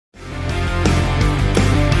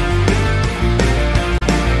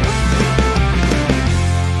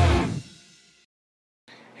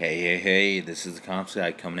Hey, this is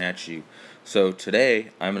TheCompsGuy coming at you. So today,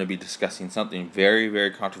 I'm going to be discussing something very, very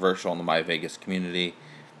controversial in the Myvegas community,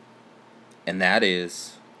 and that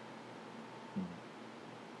is,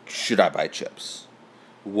 should I buy chips?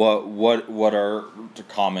 What are the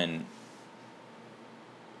common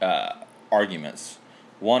arguments?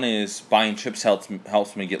 One is buying chips helps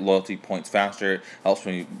me get loyalty points faster, helps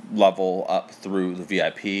me level up through the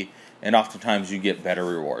VIP, and oftentimes you get better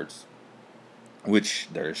rewards. Which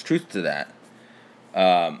there is truth to that.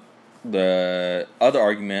 The other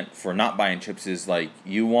argument for not buying chips is like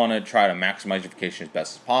you want to try to maximize your vacation as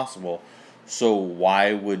best as possible. So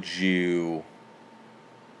why would you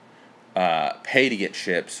pay to get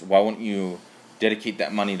chips? Why wouldn't you dedicate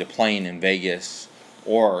that money to playing in Vegas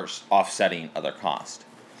or offsetting other costs?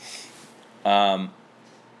 I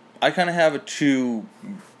kind of have a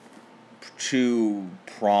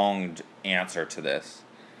two-pronged answer to this.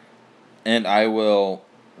 And I will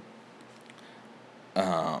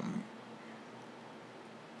kind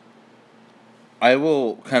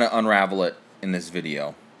of unravel it in this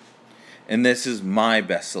video. And this is my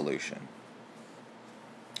best solution.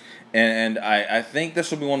 And I think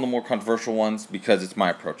this will be one of the more controversial ones because it's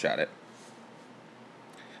my approach at it.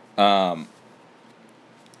 Let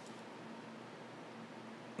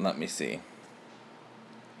me see.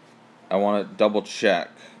 I want to double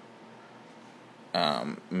check.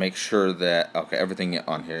 Make sure that, okay, everything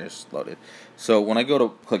on here is loaded. So when I go to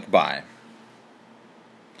click buy,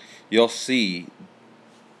 you'll see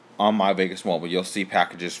on Myvegas Mobile, you'll see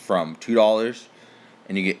packages from $2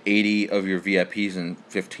 and you get 80 of your VIPs and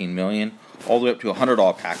 15 million, all the way up to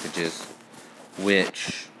 $100 packages,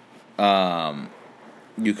 which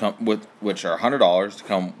you come with, which are $100 to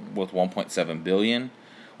come with 1.7 billion,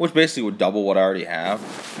 which basically would double what I already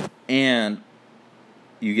have, and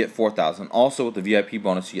you get 4,000. Also, with the VIP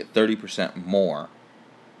bonus, you get 30% more.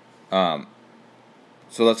 So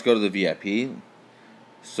let's go to the VIP.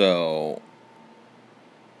 So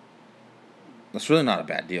that's really not a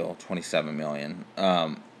bad deal. 27 million.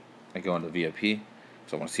 I go into VIP,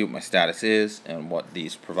 so I want to see what my status is and what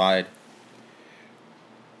these provide.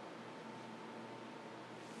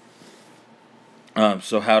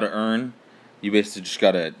 So how to earn? You basically just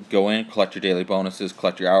gotta go in, collect your daily bonuses,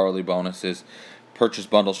 collect your hourly bonuses, purchase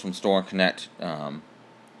bundles from Store and Connect,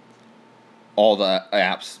 all the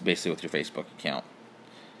apps basically with your Facebook account.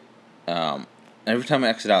 Every time I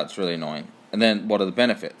exit out, it's really annoying. And then what are the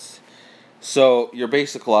benefits? So your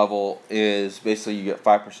basic level is basically you get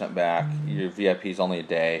 5% back. Your VIP is only a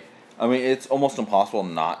day. I mean, it's almost impossible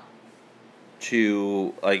not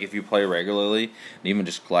to, like, if you play regularly and even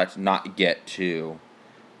just collect, not get to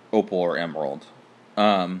Opal or Emerald.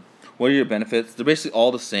 What are your benefits? They're basically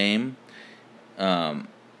all the same.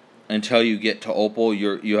 Until you get to Opal,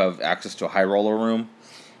 you have access to a high roller room.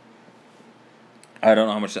 I don't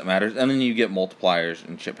know how much that matters. And then you get multipliers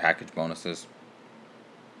and chip package bonuses.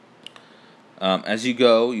 As you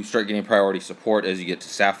go, you start getting priority support as you get to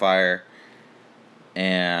Sapphire.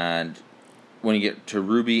 And when you get to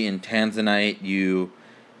Ruby and Tanzanite, you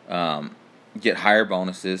get higher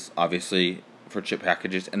bonuses, obviously, for chip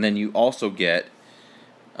packages. And then you also get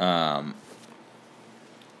when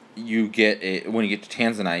you get to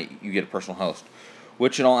Tanzanite, you get a personal host,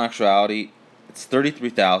 which in all actuality, it's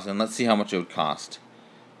 33,000. Let's see how much it would cost.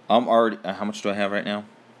 I'm already. How much do I have right now?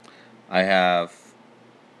 I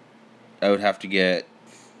would have to get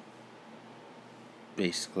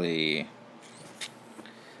basically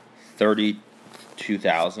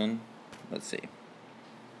 32,000. Let's see.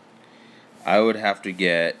 I would have to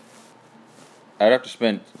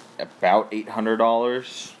spend about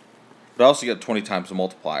 $800. But I also get 20 times the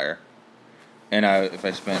multiplier. And if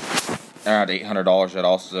I spent around $800, I'd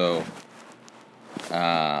also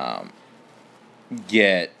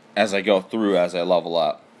get, as I go through, as I level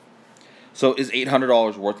up. So is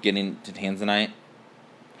 $800 worth getting to Tanzanite?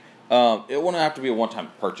 It wouldn't have to be a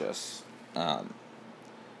one-time purchase.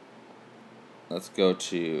 Let's go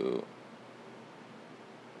to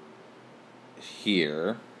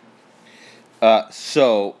here.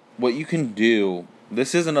 So what you can do,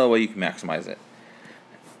 this is another way you can maximize it.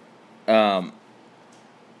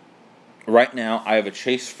 Right now, I have a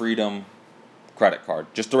Chase Freedom credit card.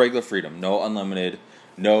 Just a regular Freedom. No unlimited.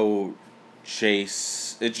 No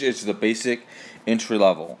Chase. It's the basic entry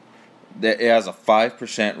level. It has a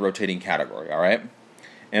 5% rotating category, alright?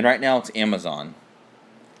 And right now, it's Amazon.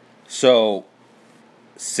 So,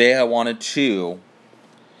 say I wanted to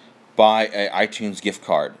buy an iTunes gift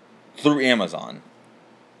card through Amazon.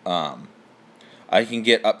 I can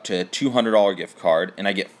get up to a $200 gift card, and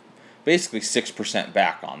I get basically 6%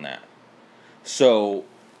 back on that. So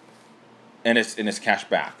and it's cash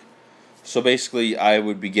back. So basically, I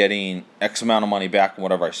would be getting X amount of money back on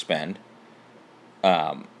whatever I spend.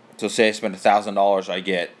 So say I spend $1,000, I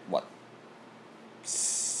get what?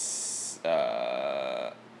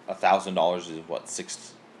 $1,000 is what,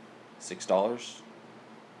 $6,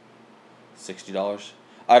 $60?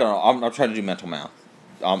 I don't know. I'm trying to do mental math.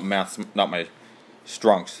 Math's not my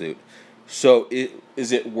strong suit. So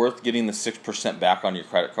is it worth getting the 6% back on your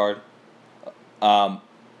credit card?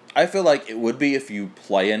 I feel like it would be if you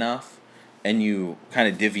play enough and you kind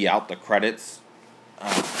of divvy out the credits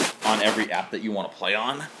on every app that you want to play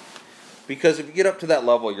on. Because if you get up to that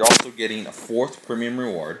level, you're also getting a 4th premium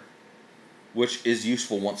reward, which is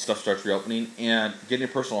useful once stuff starts reopening. And getting a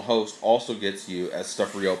personal host also gets you, as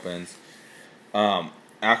stuff reopens,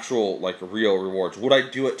 actual, like, real rewards. Would I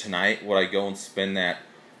do it tonight? Would I go and spend that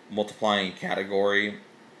multiplying category,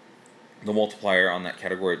 the multiplier on that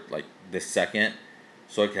category, like, this second,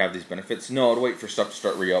 so I could have these benefits? No, I'd wait for stuff to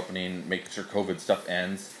start reopening, making sure COVID stuff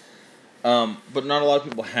ends. But not a lot of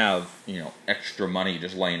people have, extra money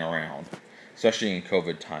just laying around, especially in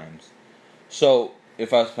COVID times. So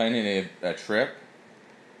if I was planning a trip,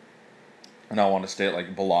 and I want to stay at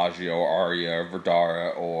like Bellagio or Aria or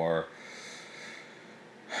Verdara or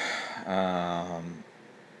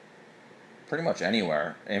pretty much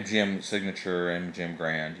anywhere, MGM Signature, MGM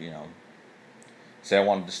Grand, say I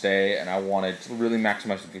wanted to stay and I wanted to really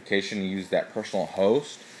maximize the vacation and use that personal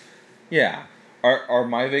host, yeah. Are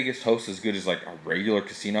Myvegas hosts as good as like a regular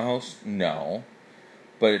casino host? No.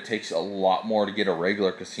 But it takes a lot more to get a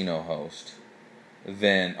regular casino host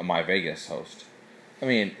than a Myvegas host. I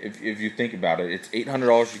mean, if you think about it, it's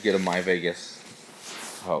 $800 to get a Myvegas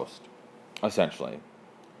host, essentially.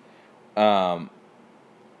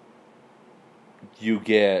 You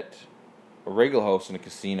get a regular host in a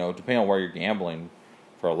casino, depending on where you're gambling,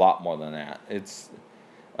 for a lot more than that. It's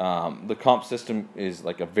the comp system is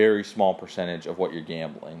like a very small percentage of what you're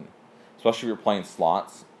gambling, especially if you're playing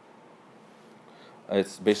slots.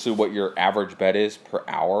 It's basically what your average bet is per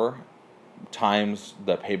hour times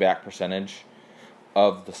the payback percentage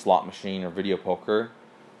of the slot machine or video poker.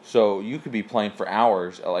 So you could be playing for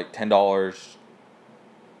hours at like $10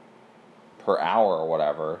 per hour or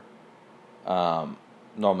whatever.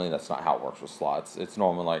 Normally that's not how it works with slots. It's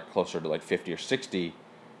normally like closer to like $50 or $60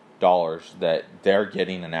 that they're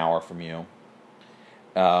getting an hour from you.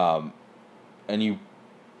 And you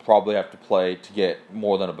probably have to play to get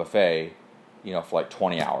more than a buffet, for like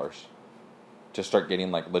 20 hours to start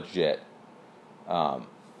getting like legit.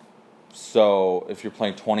 So if you're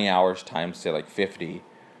playing 20 hours times, say like 50,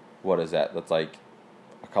 what is that? That's like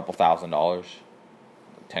a couple $1,000,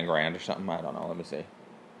 10 grand or something. I don't know. Let me see.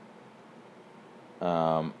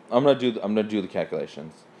 I'm gonna do the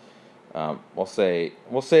calculations. We'll say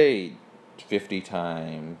 50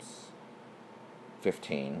 times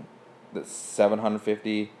 15. That's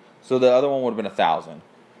 750. So the other one would have been 1,000.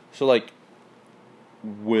 So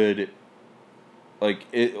would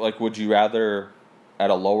you rather at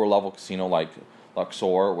a lower level casino like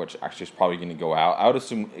Luxor, which actually is probably going to go out? I would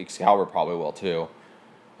assume Excalibur probably will too.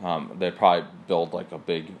 They'd probably build like a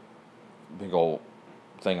big old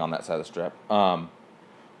thing on that side of the strip.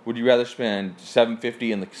 Would you rather spend $750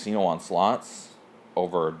 in the casino on slots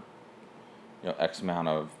over X amount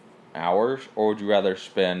of hours, or would you rather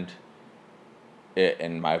spend it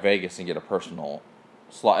in Myvegas and get a personal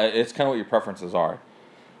slot? It's kind of what your preferences are.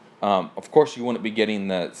 Of course, you wouldn't be getting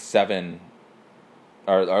the 7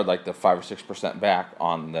 or like the 5 or 6% back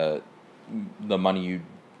on the money you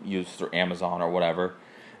use through Amazon or whatever.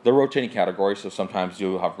 They're rotating categories, so sometimes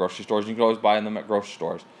you have grocery stores. You can always buy them at grocery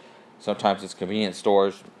stores. Sometimes it's convenience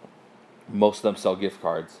stores. Most of them sell gift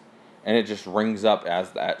cards, and it just rings up as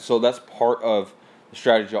that. So that's part of the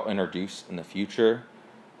strategy I'll introduce in the future.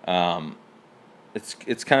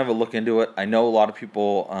 It's kind of a look into it. I know a lot of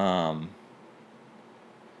people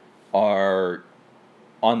are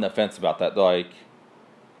on the fence about that. They're like,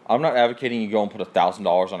 I'm not advocating you go and put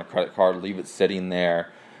 $1,000 on a credit card, leave it sitting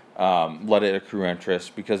there, let it accrue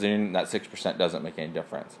interest, because then that 6% doesn't make any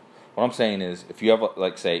difference. What I'm saying is, if you have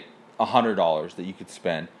like say $100 that you could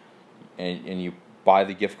spend, and you buy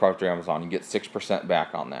the gift card through Amazon, you get 6%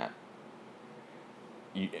 back on that.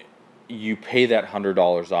 You pay that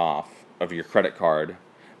 $100 off of your credit card,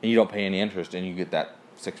 and you don't pay any interest, and you get that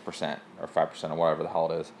 6% or 5% or whatever the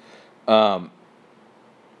hell it is.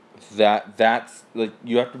 That's like,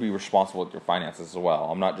 you have to be responsible with your finances as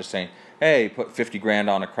well. I'm not just saying, hey, put 50 grand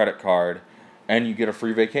on a credit card and you get a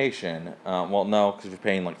free vacation. Well, no, because you're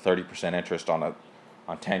paying like 30% interest on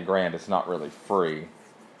 10 grand. It's not really free.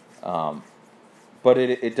 But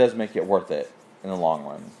it does make it worth it in the long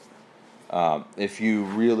run. If you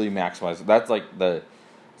really maximize it, that's like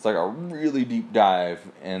it's like a really deep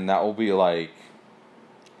dive, and that will be like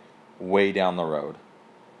way down the road.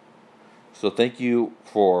 So thank you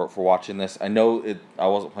for watching this. I know I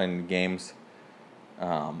wasn't playing the games,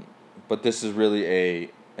 but this is really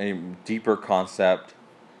a deeper concept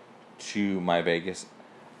to Myvegas.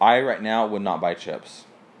 I right now would not buy chips.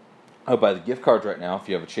 I would buy the gift cards right now if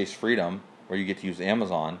you have a Chase Freedom where you get to use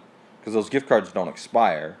Amazon, because those gift cards don't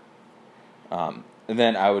expire. And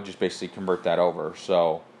then I would just basically convert that over.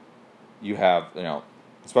 So you have,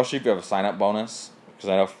 especially if you have a sign-up bonus, because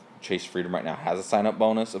I know Chase Freedom right now has a sign-up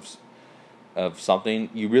bonus of something,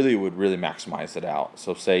 you really would maximize it out.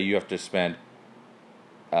 So say you have to spend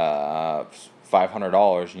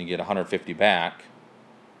 $500 and you get $150 back,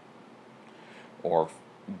 or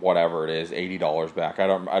whatever it is, $80 back. I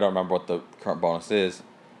don't remember what the current bonus is.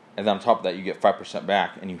 And then on top of that, you get 5%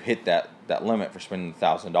 back, and you hit that limit for spending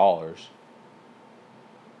 $1,000.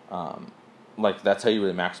 Like, that's how you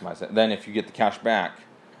really maximize it. Then if you get the cash back,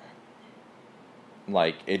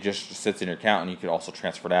 like, it just sits in your account, and you could also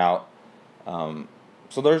transfer it out.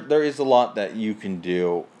 So there is a lot that you can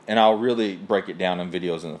do, and I'll really break it down in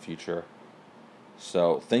videos in the future.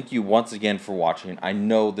 So thank you once again for watching. I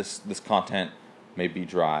know this content may be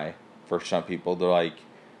dry for some people. They're like,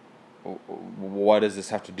 what does this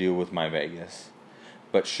have to do with Myvegas?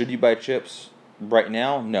 But should you buy chips right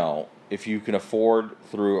now? No. If you can afford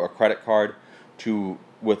through a credit card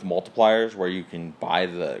with multipliers where you can buy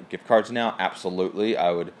the gift cards now, absolutely,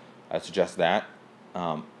 I'd suggest that.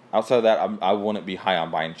 Outside of that, I wouldn't be high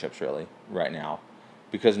on buying chips really right now,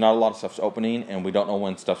 because not a lot of stuff's opening, and we don't know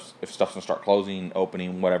if stuff's gonna start closing,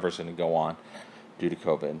 opening, whatever's gonna go on due to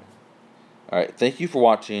COVID. All right, thank you for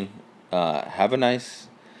watching. Have a nice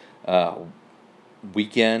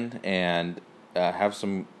weekend, and have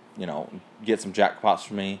some, get some jackpots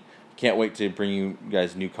from me. Can't wait to bring you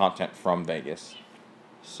guys new content from Vegas.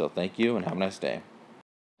 So thank you, and have a nice day.